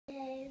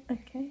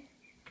Okay.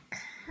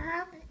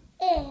 Come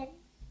in.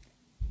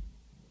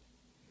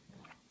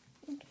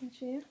 Okay,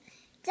 Gia.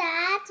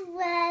 Dad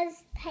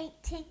was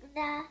painting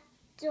the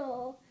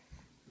door.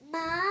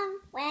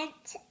 Mum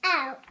went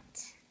out.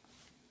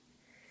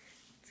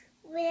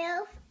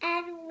 Wilf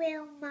and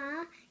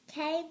Wilma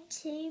came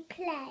to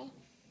play.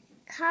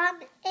 Come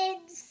in,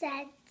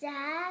 said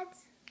Dad.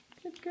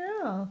 Good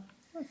girl.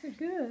 That's a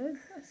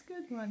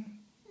good one.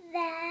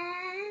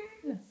 Then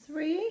Yeah,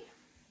 three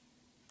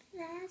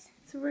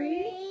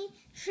three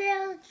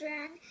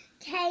children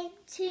came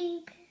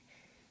to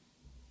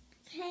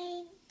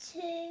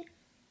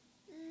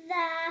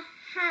the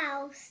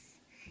house.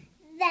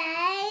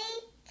 They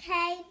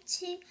came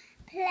to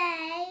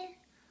play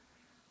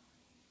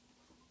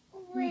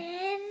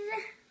with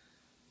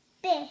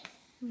Biff.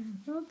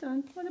 Well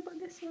done. What about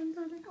this one,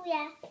 darling? Oh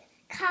yeah.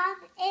 Come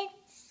in,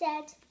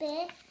 said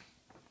Biff.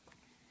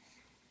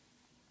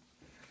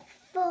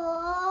 4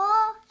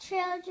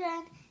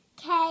 children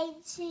came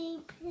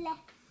to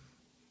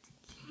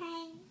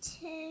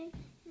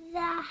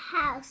the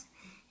house.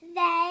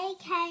 They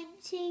came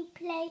to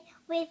play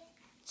with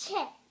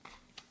Chip.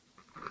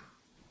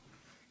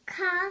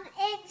 Come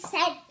in,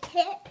 said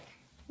Chip.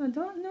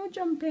 Oh, no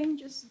jumping.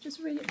 Just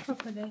read it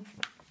properly.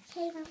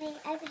 Okay, Mummy,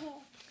 over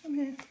here. Come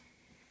here.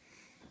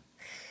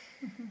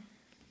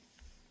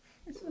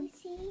 This Let me one.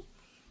 see.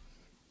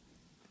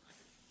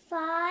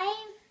 5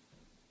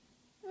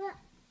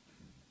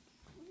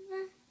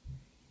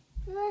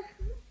 the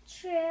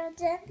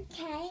children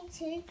came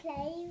to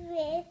play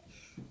with.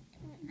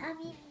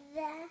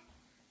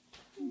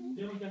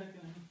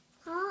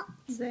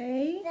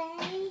 They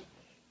They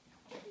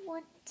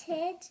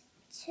wanted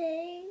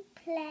to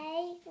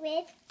play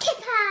with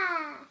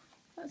Kipper.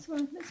 That's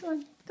one. This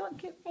one. Don't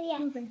keep Yeah.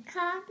 moving.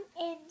 Come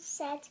in,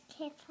 said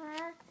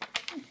Kipper.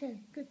 Okay,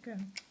 good girl.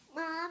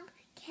 Mum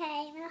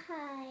came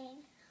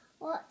home.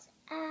 What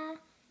a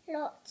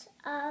lot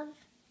of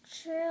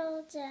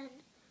children.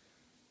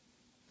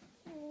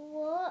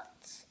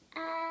 What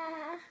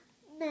a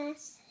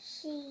mess,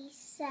 she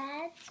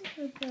said.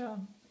 Good girl.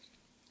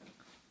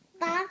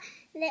 Mum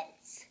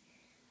looked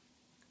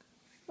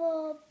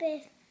for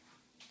Biff,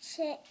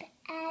 Chip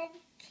and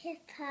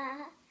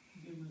Kipper.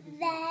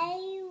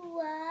 They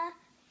were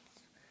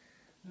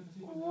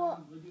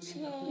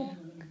watching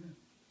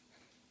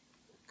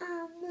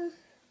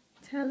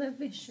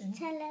Television.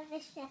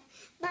 television.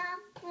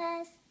 Mum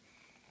was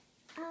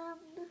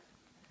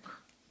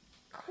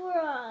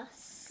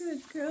cross.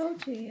 Good girl,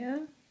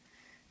 Gia.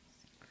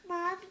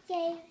 Mum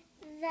gave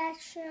the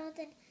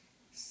children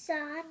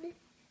some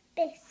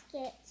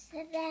biscuits.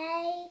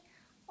 They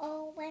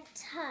all went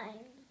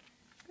home.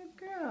 Good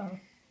girl.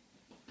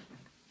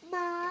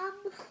 Mum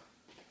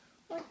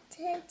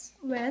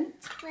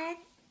went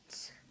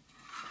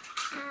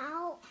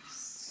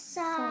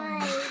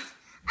outside.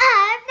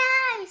 Oh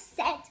no,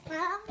 said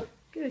Mum.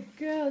 Good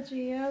girl,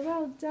 Gia.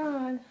 Well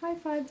done. High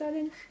five,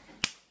 darling.